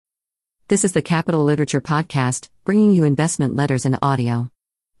This is the Capital Literature Podcast, bringing you investment letters in audio.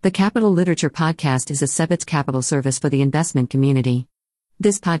 The Capital Literature Podcast is a Sebitz Capital service for the investment community.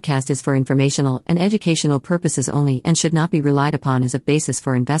 This podcast is for informational and educational purposes only and should not be relied upon as a basis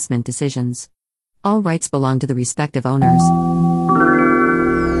for investment decisions. All rights belong to the respective owners.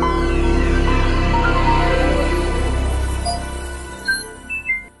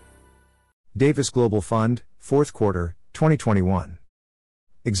 Davis Global Fund, Fourth Quarter, 2021.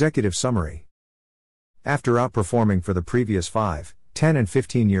 Executive Summary. After outperforming for the previous 5, 10 and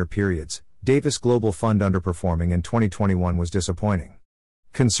 15-year periods, Davis Global Fund underperforming in 2021 was disappointing.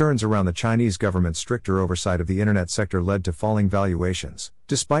 Concerns around the Chinese government's stricter oversight of the internet sector led to falling valuations,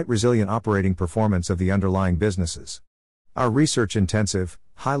 despite resilient operating performance of the underlying businesses. Our research-intensive,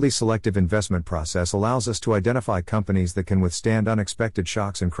 highly selective investment process allows us to identify companies that can withstand unexpected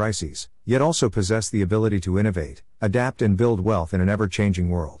shocks and crises, yet also possess the ability to innovate, adapt and build wealth in an ever-changing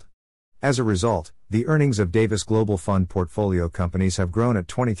world. As a result, the earnings of Davis Global Fund portfolio companies have grown at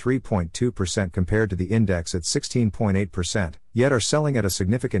 23.2% compared to the index at 16.8%, yet are selling at a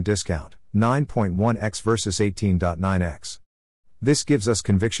significant discount, 9.1x versus 18.9x. This gives us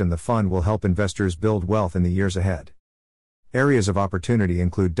conviction the fund will help investors build wealth in the years ahead. Areas of opportunity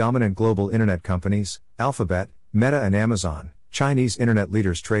include dominant global internet companies, Alphabet, Meta and Amazon, Chinese internet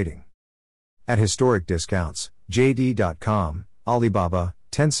leaders trading at historic discounts, JD.com, Alibaba,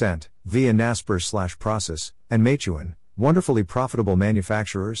 Tencent, via Naspers/Process, and Meituan, wonderfully profitable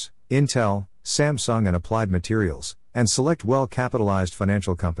manufacturers, Intel, Samsung and Applied Materials, and select well-capitalized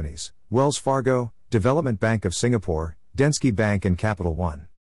financial companies, Wells Fargo, Development Bank of Singapore, Denski Bank and Capital One.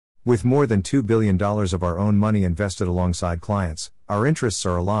 With more than $2 billion of our own money invested alongside clients, our interests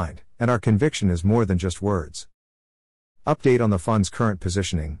are aligned, and our conviction is more than just words. Update on the fund's current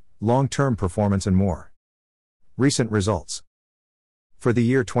positioning, long-term performance and more. Recent results. For the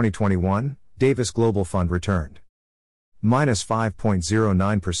year 2021, Davis Global Fund returned minus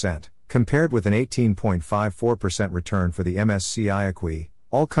 5.09%, compared with an 18.54% return for the MSCI Equi,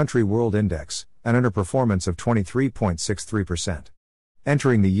 All-Country World Index, an underperformance of 23.63%.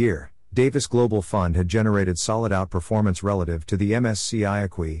 Entering the year, Davis Global Fund had generated solid outperformance relative to the MSCI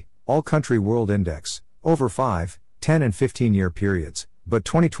Equi, All-Country World Index, over 5, 10 and 15-year periods, but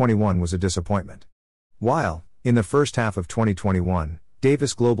 2021 was a disappointment. While, in the first half of 2021,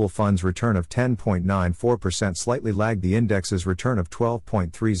 Davis Global Fund's return of 10.94% slightly lagged the index's return of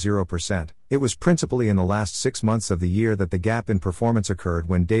 12.30%, it was principally in the last 6 months of the year that the gap in performance occurred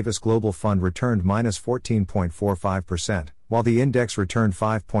when Davis Global Fund returned minus 14.45%, while the index returned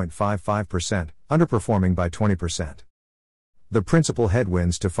 5.55%, underperforming by 20%. The principal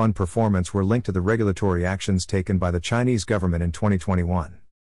headwinds to fund performance were linked to the regulatory actions taken by the Chinese government in 2021.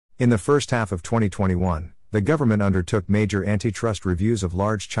 In the first half of 2021, the government undertook major antitrust reviews of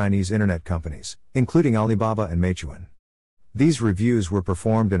large Chinese internet companies, including Alibaba and Meituan. These reviews were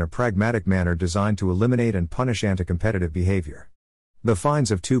performed in a pragmatic manner designed to eliminate and punish anti-competitive behavior. The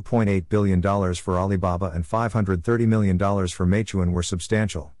fines of $2.8 billion for Alibaba and $530 million for Meituan were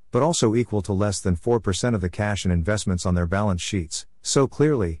substantial, but also equal to less than 4% of the cash and investments on their balance sheets, so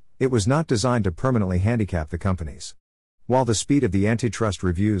clearly, it was not designed to permanently handicap the companies. While the speed of the antitrust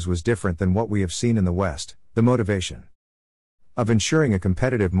reviews was different than what we have seen in the West, the motivation of ensuring a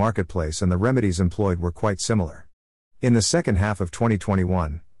competitive marketplace and the remedies employed were quite similar. In the second half of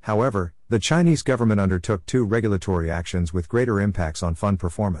 2021, however, the Chinese government undertook 2 regulatory actions with greater impacts on fund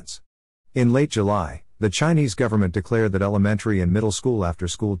performance. In late July, the Chinese government declared that elementary and middle school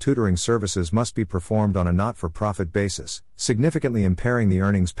after-school tutoring services must be performed on a not-for-profit basis, significantly impairing the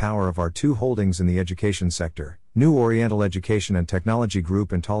earnings power of our 2 holdings in the education sector, New Oriental Education and Technology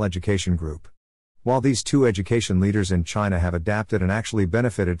Group and Tall Education Group. While these 2 education leaders in China have adapted and actually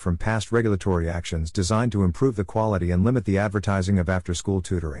benefited from past regulatory actions designed to improve the quality and limit the advertising of after-school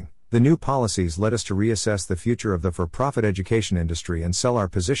tutoring, the new policies led us to reassess the future of the for-profit education industry and sell our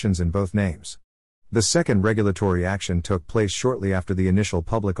positions in both names. The second regulatory action took place shortly after the initial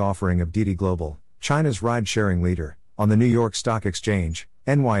public offering of Didi Global, China's ride-sharing leader, on the New York Stock Exchange,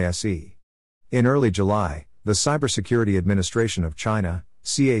 NYSE. In early July, the Cybersecurity Administration of China,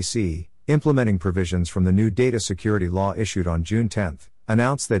 CAC, implementing provisions from the new data security law issued on June 10,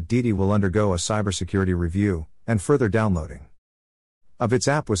 announced that Didi will undergo a cybersecurity review, and further downloading of its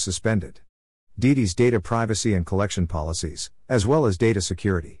app was suspended. Didi's data privacy and collection policies, as well as data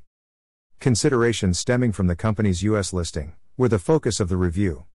security considerations stemming from the company's U.S. listing, were the focus of the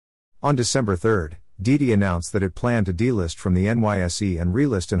review. On December 3, Didi announced that it planned to delist from the NYSE and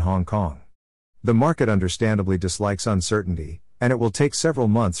relist in Hong Kong. The market understandably dislikes uncertainty, and it will take several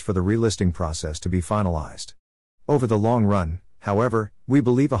months for the relisting process to be finalized. Over the long run, However, we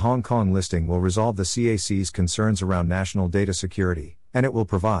believe a Hong Kong listing will resolve the CAC's concerns around national data security, and it will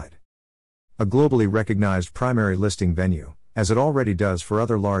provide a globally recognized primary listing venue, as it already does for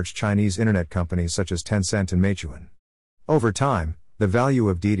other large Chinese internet companies such as Tencent and Meituan. Over time, the value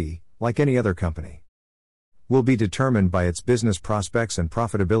of Didi, like any other company, will be determined by its business prospects and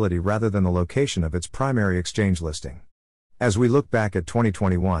profitability rather than the location of its primary exchange listing. As we look back at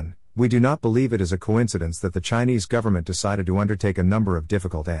 2021, we do not believe it is a coincidence that the Chinese government decided to undertake a number of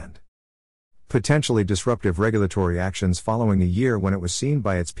difficult and potentially disruptive regulatory actions following a year when it was seen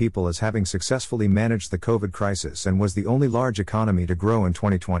by its people as having successfully managed the COVID crisis and was the only large economy to grow in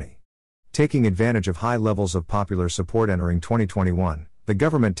 2020. Taking advantage of high levels of popular support entering 2021, the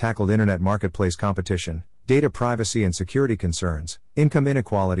government tackled internet marketplace competition, data privacy and security concerns, income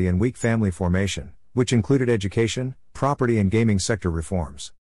inequality and weak family formation, which included education, property and gaming sector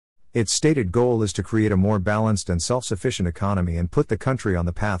reforms. Its stated goal is to create a more balanced and self-sufficient economy and put the country on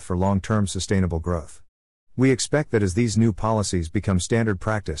the path for long-term sustainable growth. We expect that as these new policies become standard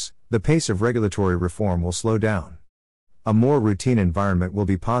practice, the pace of regulatory reform will slow down. A more routine environment will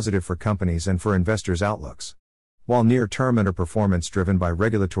be positive for companies and for investors' outlooks. While near-term underperformance driven by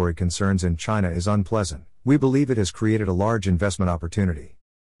regulatory concerns in China is unpleasant, we believe it has created a large investment opportunity.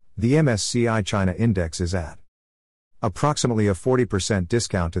 The MSCI China Index is at approximately a 40%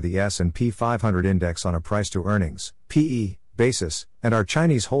 discount to the S&P 500 index on a price-to-earnings (PE) basis, and our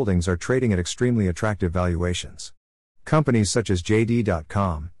Chinese holdings are trading at extremely attractive valuations. Companies such as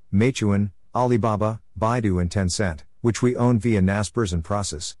JD.com, Meituan, Alibaba, Baidu and Tencent, which we own via Naspers and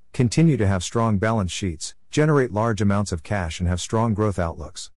Prosus, continue to have strong balance sheets, generate large amounts of cash and have strong growth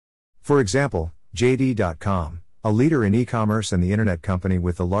outlooks. For example, JD.com, a leader in e-commerce and the internet company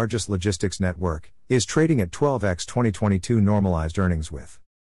with the largest logistics network, is trading at 12x 2022 normalized earnings with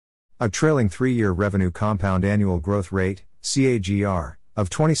a trailing 3-year revenue compound annual growth rate, CAGR, of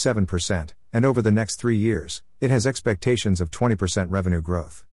 27%, and over the next 3 years, it has expectations of 20% revenue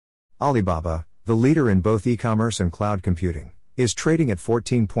growth. Alibaba, the leader in both e-commerce and cloud computing, is trading at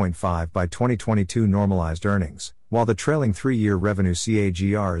 14.5 by 2022 normalized earnings, while the trailing 3-year revenue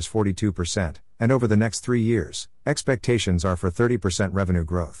CAGR is 42%, and over the next 3 years, expectations are for 30% revenue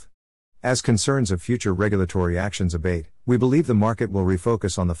growth. As concerns of future regulatory actions abate, we believe the market will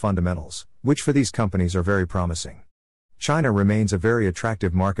refocus on the fundamentals, which for these companies are very promising. China remains a very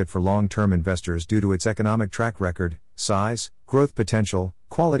attractive market for long-term investors due to its economic track record, size, growth potential,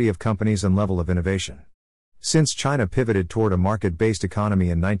 quality of companies and level of innovation. Since China pivoted toward a market-based economy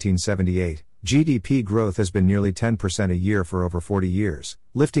in 1978, GDP growth has been nearly 10% a year for over 40 years,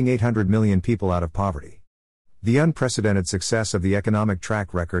 lifting 800 million people out of poverty. The unprecedented success of the economic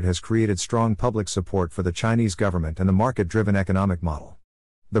track record has created strong public support for the Chinese government and the market-driven economic model.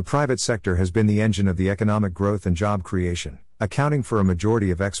 The private sector has been the engine of the economic growth and job creation, accounting for a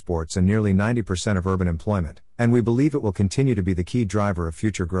majority of exports and nearly 90% of urban employment, and we believe it will continue to be the key driver of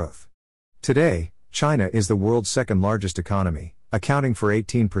future growth. Today, China is the world's second largest economy, accounting for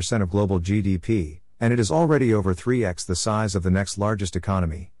 18% of global GDP, and it is already over 3x the size of the next largest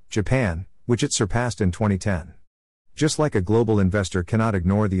economy, Japan, which it surpassed in 2010. Just like a global investor cannot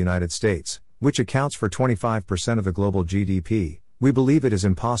ignore the United States, which accounts for 25% of the global GDP, we believe it is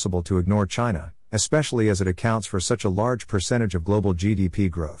impossible to ignore China, especially as it accounts for such a large percentage of global GDP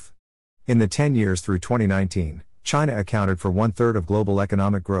growth. In the 10 years through 2019, China accounted for 1/3 of global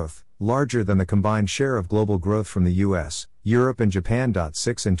economic growth, larger than the combined share of global growth from the US, Europe and Japan.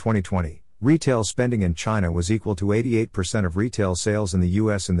 6 In 2020, retail spending in China was equal to 88% of retail sales in the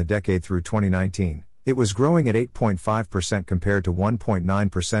US in the decade through 2019. It was growing at 8.5% compared to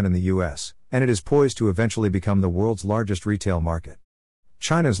 1.9% in the US, and it is poised to eventually become the world's largest retail market.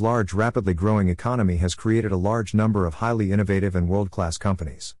 China's large, rapidly growing economy has created a large number of highly innovative and world-class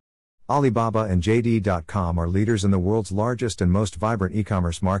companies. Alibaba and JD.com are leaders in the world's largest and most vibrant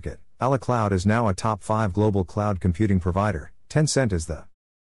e-commerce market. AliCloud is now a top 5 global cloud computing provider. Tencent is the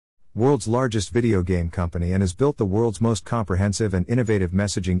world's largest video game company and has built the world's most comprehensive and innovative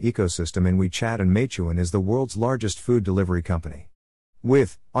messaging ecosystem in WeChat, and Meituan is the world's largest food delivery company.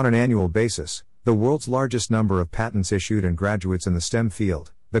 With, on an annual basis, the world's largest number of patents issued and graduates in the STEM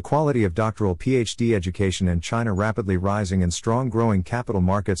field, the quality of doctoral PhD education in China rapidly rising and strong growing capital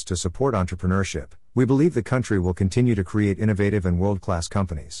markets to support entrepreneurship, we believe the country will continue to create innovative and world-class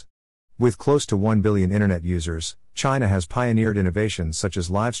companies. With close to 1 billion internet users, China has pioneered innovations such as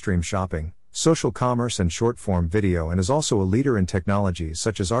live-stream shopping, social commerce and short-form video, and is also a leader in technologies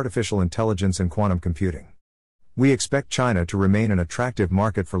such as artificial intelligence and quantum computing. We expect China to remain an attractive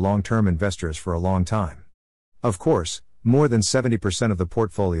market for long-term investors for a long time. Of course, more than 70% of the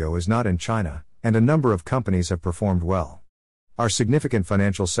portfolio is not in China, and a number of companies have performed well. Our significant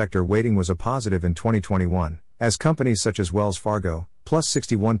financial sector weighting was a positive in 2021, as companies such as Wells Fargo, plus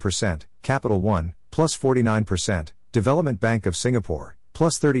 61%, Capital One, plus 49%, Development Bank of Singapore,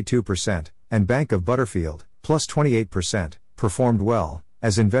 plus 32%, and Bank of Butterfield, plus 28%, performed well,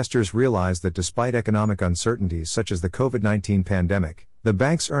 as investors realized that despite economic uncertainties such as the COVID-19 pandemic, the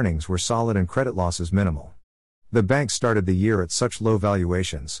bank's earnings were solid and credit losses minimal. The bank started the year at such low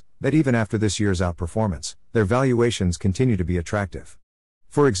valuations that even after this year's outperformance, their valuations continue to be attractive.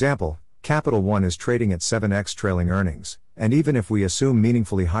 For example, Capital One is trading at 7x trailing earnings, and even if we assume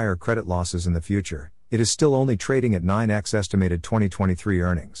meaningfully higher credit losses in the future, it is still only trading at 9x estimated 2023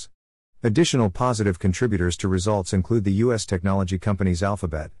 earnings. Additional positive contributors to results include the U.S. technology companies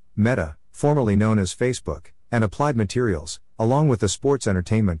Alphabet, Meta, formerly known as Facebook, and Applied Materials, along with the sports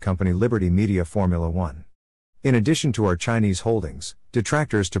entertainment company Liberty Media Formula One. In addition to our Chinese holdings,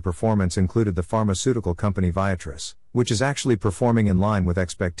 detractors to performance included the pharmaceutical company Viatris, which is actually performing in line with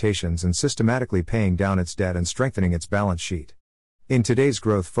expectations and systematically paying down its debt and strengthening its balance sheet. In today's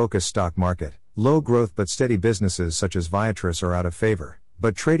growth-focused stock market, low growth but steady businesses such as Viatris are out of favor,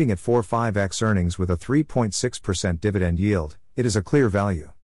 but trading at 4-5x earnings with a 3.6% dividend yield, it is a clear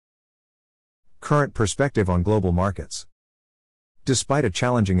value. Current perspective on global markets. Despite a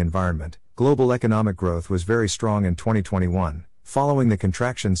challenging environment, global economic growth was very strong in 2021, following the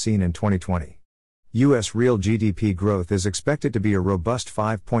contraction seen in 2020. U.S. real GDP growth is expected to be a robust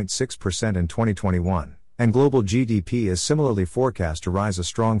 5.6% in 2021, and global GDP is similarly forecast to rise a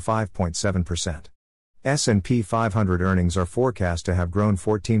strong 5.7%. S&P 500 earnings are forecast to have grown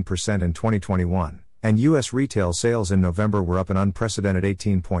 14% in 2021, and U.S. retail sales in November were up an unprecedented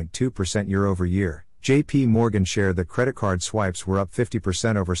 18.2% year-over-year. J.P. Morgan shared that credit card swipes were up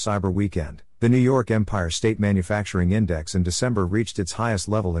 50% over Cyber Weekend. The New York Empire State Manufacturing Index in December reached its highest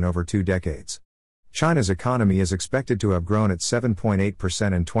level in over 2 decades. China's economy is expected to have grown at 7.8%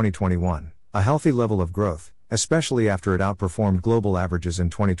 in 2021, a healthy level of growth, especially after it outperformed global averages in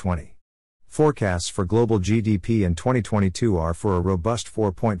 2020. Forecasts for global GDP in 2022 are for a robust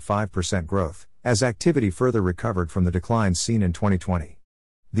 4.5% growth, as activity further recovered from the declines seen in 2020.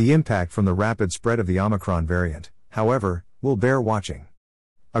 The impact from the rapid spread of the Omicron variant, however, will bear watching.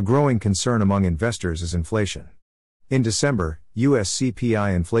 A growing concern among investors is inflation. In December, U.S.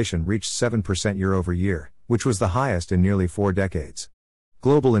 CPI inflation reached 7% year-over-year, which was the highest in nearly 4 decades.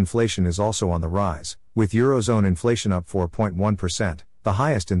 Global inflation is also on the rise, with Eurozone inflation up 4.1%, the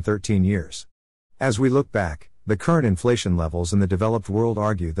highest in 13 years. As we look back, the current inflation levels in the developed world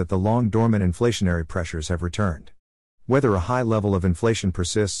argue that the long-dormant inflationary pressures have returned. Whether a high level of inflation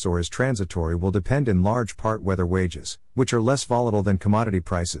persists or is transitory will depend in large part whether wages, which are less volatile than commodity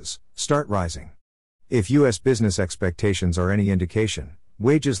prices, start rising. If U.S. business expectations are any indication,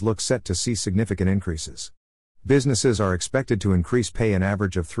 wages look set to see significant increases. Businesses are expected to increase pay an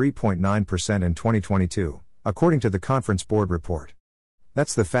average of 3.9% in 2022, according to the Conference Board report.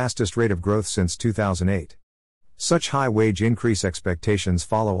 That's the fastest rate of growth since 2008. Such high wage increase expectations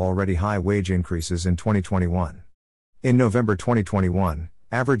follow already high wage increases in 2021. In November 2021,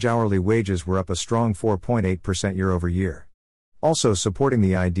 average hourly wages were up a strong 4.8% year-over-year. Also supporting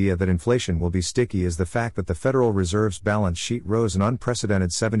the idea that inflation will be sticky is the fact that the Federal Reserve's balance sheet rose an unprecedented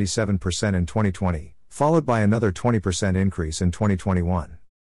 77% in 2020, followed by another 20% increase in 2021.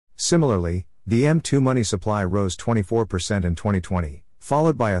 Similarly, the M2 money supply rose 24% in 2020,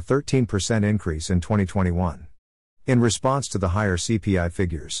 followed by a 13% increase in 2021. In response to the higher CPI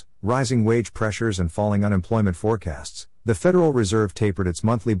figures, rising wage pressures and falling unemployment forecasts, the Federal Reserve tapered its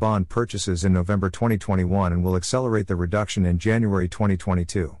monthly bond purchases in November 2021 and will accelerate the reduction in January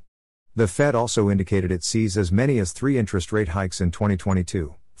 2022. The Fed also indicated it sees as many as 3 interest rate hikes in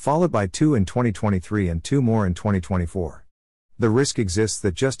 2022, followed by 2 in 2023 and 2 more in 2024. The risk exists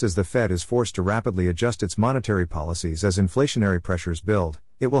that just as the Fed is forced to rapidly adjust its monetary policies as inflationary pressures build,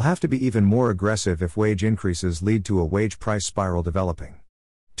 it will have to be even more aggressive if wage increases lead to a wage price spiral developing.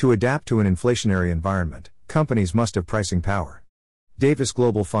 To adapt to an inflationary environment, companies must have pricing power. Davis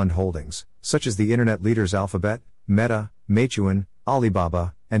Global Fund holdings, such as the internet leaders Alphabet, Meta, Meituan,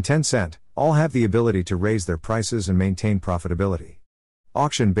 Alibaba, and Tencent, all have the ability to raise their prices and maintain profitability.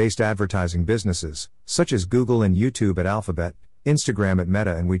 Auction-based advertising businesses, such as Google and YouTube at Alphabet, Instagram at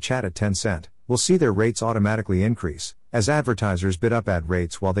Meta and WeChat at Tencent, will see their rates automatically increase, as advertisers bid up ad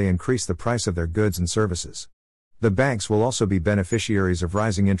rates while they increase the price of their goods and services. The banks will also be beneficiaries of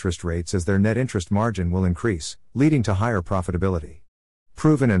rising interest rates as their net interest margin will increase, leading to higher profitability.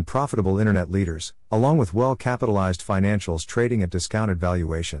 Proven and profitable internet leaders, along with well-capitalized financials trading at discounted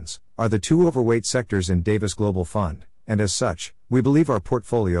valuations, are the 2 overweight sectors in Davis Global Fund, and as such, we believe our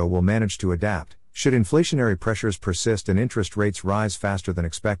portfolio will manage to adapt, should inflationary pressures persist and interest rates rise faster than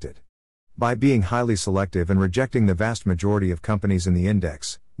expected. By being highly selective and rejecting the vast majority of companies in the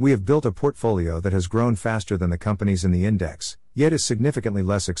index, we have built a portfolio that has grown faster than the companies in the index, yet is significantly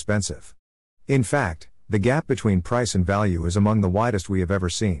less expensive. In fact, the gap between price and value is among the widest we have ever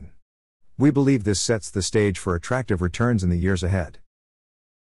seen. We believe this sets the stage for attractive returns in the years ahead.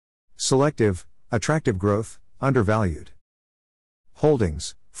 Selective, attractive growth, undervalued.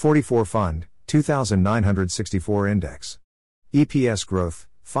 Holdings, 44 Fund, 2964 Index. EPS growth,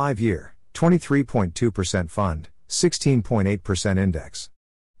 5-year, 23.2% Fund, 16.8% Index.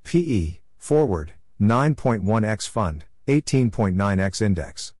 PE, Forward, 9.1x Fund, 18.9x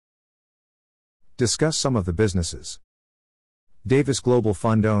Index. Discuss some of the businesses Davis Global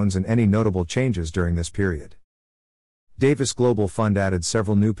Fund owns and any notable changes during this period. Davis Global Fund added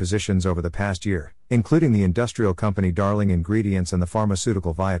several new positions over the past year, including the industrial company Darling Ingredients and the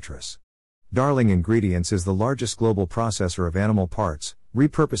pharmaceutical Viatris. Darling Ingredients is the largest global processor of animal parts,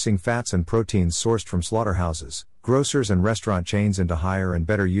 repurposing fats and proteins sourced from slaughterhouses, grocers and restaurant chains into higher and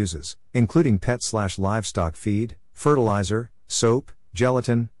better uses, including pet/livestock feed, fertilizer, soap,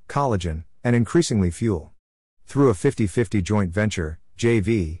 gelatin, collagen, and increasingly fuel. Through a 50-50 joint venture,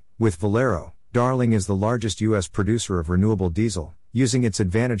 JV, with Valero, Darling is the largest U.S. producer of renewable diesel, using its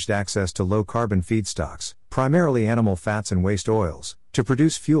advantaged access to low-carbon feedstocks, primarily animal fats and waste oils, to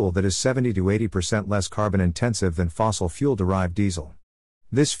produce fuel that is 70 to 80% less carbon-intensive than fossil fuel-derived diesel.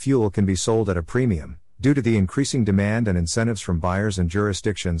 This fuel can be sold at a premium, due to the increasing demand and incentives from buyers and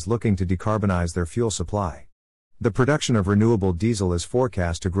jurisdictions looking to decarbonize their fuel supply. The production of renewable diesel is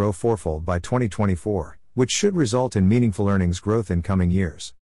forecast to grow fourfold by 2024, which should result in meaningful earnings growth in coming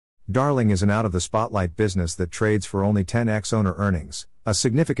years. Darling is an out-of-the-spotlight business that trades for only 10x owner earnings, a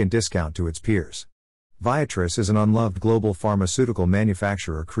significant discount to its peers. Viatris is an unloved global pharmaceutical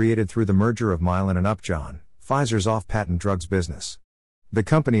manufacturer created through the merger of Mylan and Upjohn, Pfizer's off-patent drugs business. The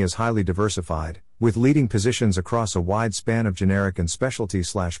company is highly diversified, with leading positions across a wide span of generic and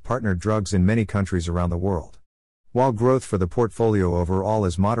specialty/partnered drugs in many countries around the world. While growth for the portfolio overall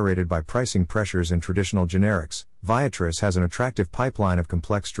is moderated by pricing pressures in traditional generics, Viatris has an attractive pipeline of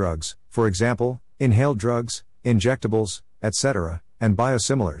complex drugs, for example, inhaled drugs, injectables, etc., and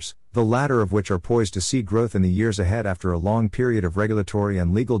biosimilars, the latter of which are poised to see growth in the years ahead after a long period of regulatory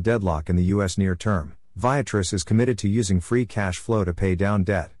and legal deadlock in the U.S. near term. Viatris is committed to using free cash flow to pay down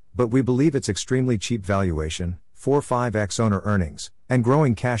debt, but we believe its extremely cheap valuation, 4-5x owner earnings, and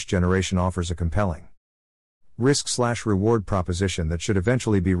growing cash generation offers a compelling risk/reward proposition that should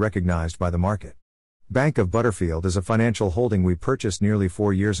eventually be recognized by the market. Bank of Butterfield is a financial holding we purchased nearly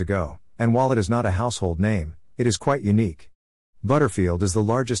 4 years ago, and while it is not a household name, it is quite unique. Butterfield is the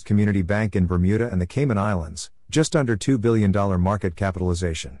largest community bank in Bermuda and the Cayman Islands, just under $2 billion market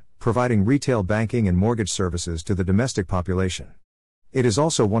capitalization, providing retail banking and mortgage services to the domestic population. It is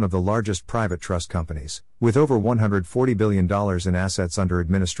also one of the largest private trust companies, with over $140 billion in assets under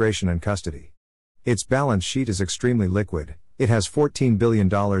administration and custody. Its balance sheet is extremely liquid. It has $14 billion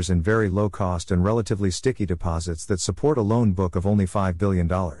in very low-cost and relatively sticky deposits that support a loan book of only $5 billion.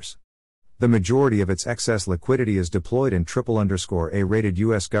 The majority of its excess liquidity is deployed in AAA-rated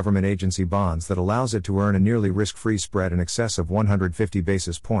U.S. government agency bonds that allows it to earn a nearly risk-free spread in excess of 150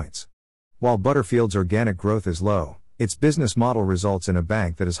 basis points. While Butterfield's organic growth is low, its business model results in a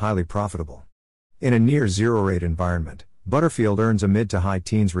bank that is highly profitable. In a near-zero-rate environment, Butterfield earns a mid to high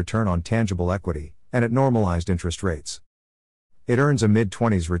teens return on tangible equity, and at normalized interest rates, it earns a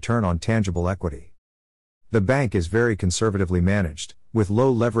mid-20s return on tangible equity. The bank is very conservatively managed, with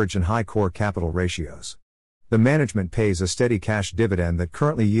low leverage and high core capital ratios. The management pays a steady cash dividend that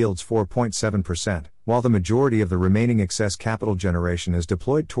currently yields 4.7%, while the majority of the remaining excess capital generation is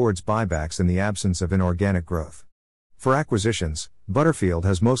deployed towards buybacks in the absence of inorganic growth. For acquisitions, Butterfield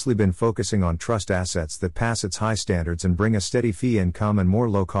has mostly been focusing on trust assets that pass its high standards and bring a steady fee income and more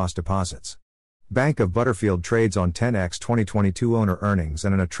low-cost deposits. Bank of Butterfield trades on 10x 2022 owner earnings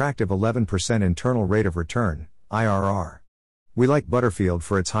and an attractive 11% internal rate of return, IRR. We like Butterfield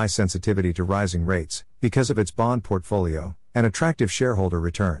for its high sensitivity to rising rates, because of its bond portfolio, and attractive shareholder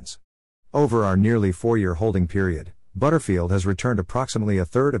returns. Over our nearly 4-year holding period, Butterfield has returned approximately a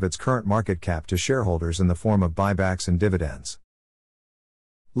third of its current market cap to shareholders in the form of buybacks and dividends.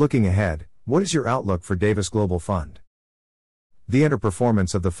 Looking ahead, what is your outlook for Davis Global Fund? The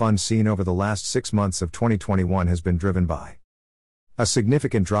underperformance of the fund seen over the last 6 months of 2021 has been driven by a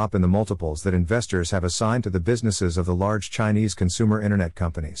significant drop in the multiples that investors have assigned to the businesses of the large Chinese consumer internet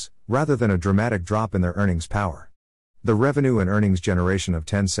companies, rather than a dramatic drop in their earnings power. The revenue and earnings generation of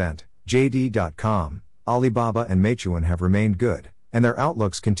Tencent, JD.com, Alibaba and Meituan have remained good, and their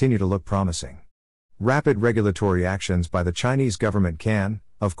outlooks continue to look promising. Rapid regulatory actions by the Chinese government can,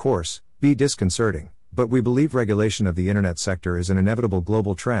 of course, be disconcerting, but we believe regulation of the internet sector is an inevitable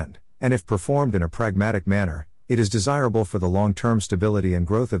global trend, and if performed in a pragmatic manner, it is desirable for the long-term stability and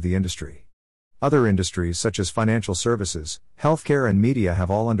growth of the industry. Other industries such as financial services, healthcare and media have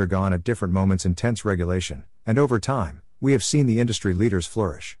all undergone at different moments intense regulation, and over time, we have seen the industry leaders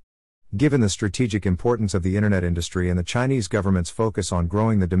flourish. Given the strategic importance of the internet industry and the Chinese government's focus on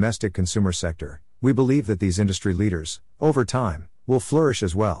growing the domestic consumer sector, we believe that these industry leaders, over time, will flourish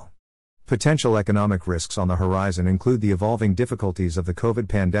as well. Potential economic risks on the horizon include the evolving difficulties of the COVID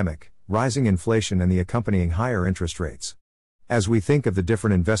pandemic, rising inflation and the accompanying higher interest rates. As we think of the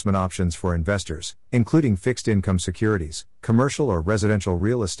different investment options for investors, including fixed income securities, commercial or residential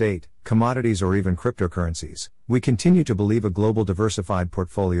real estate, commodities or even cryptocurrencies, we continue to believe a global diversified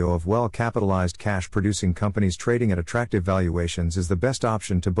portfolio of well-capitalized cash-producing companies trading at attractive valuations is the best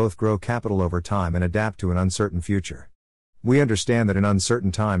option to both grow capital over time and adapt to an uncertain future. We understand that in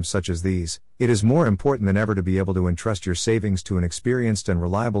uncertain times such as these, it is more important than ever to be able to entrust your savings to an experienced and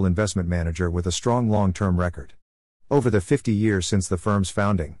reliable investment manager with a strong long-term record. Over the 50 years since the firm's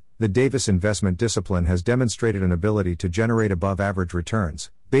founding, the Davis investment discipline has demonstrated an ability to generate above-average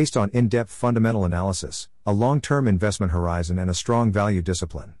returns, based on in-depth fundamental analysis, a long-term investment horizon and a strong value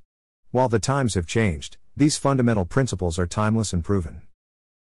discipline. While the times have changed, these fundamental principles are timeless and proven.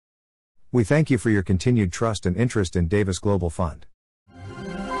 We thank you for your continued trust and interest in Davis Global Fund.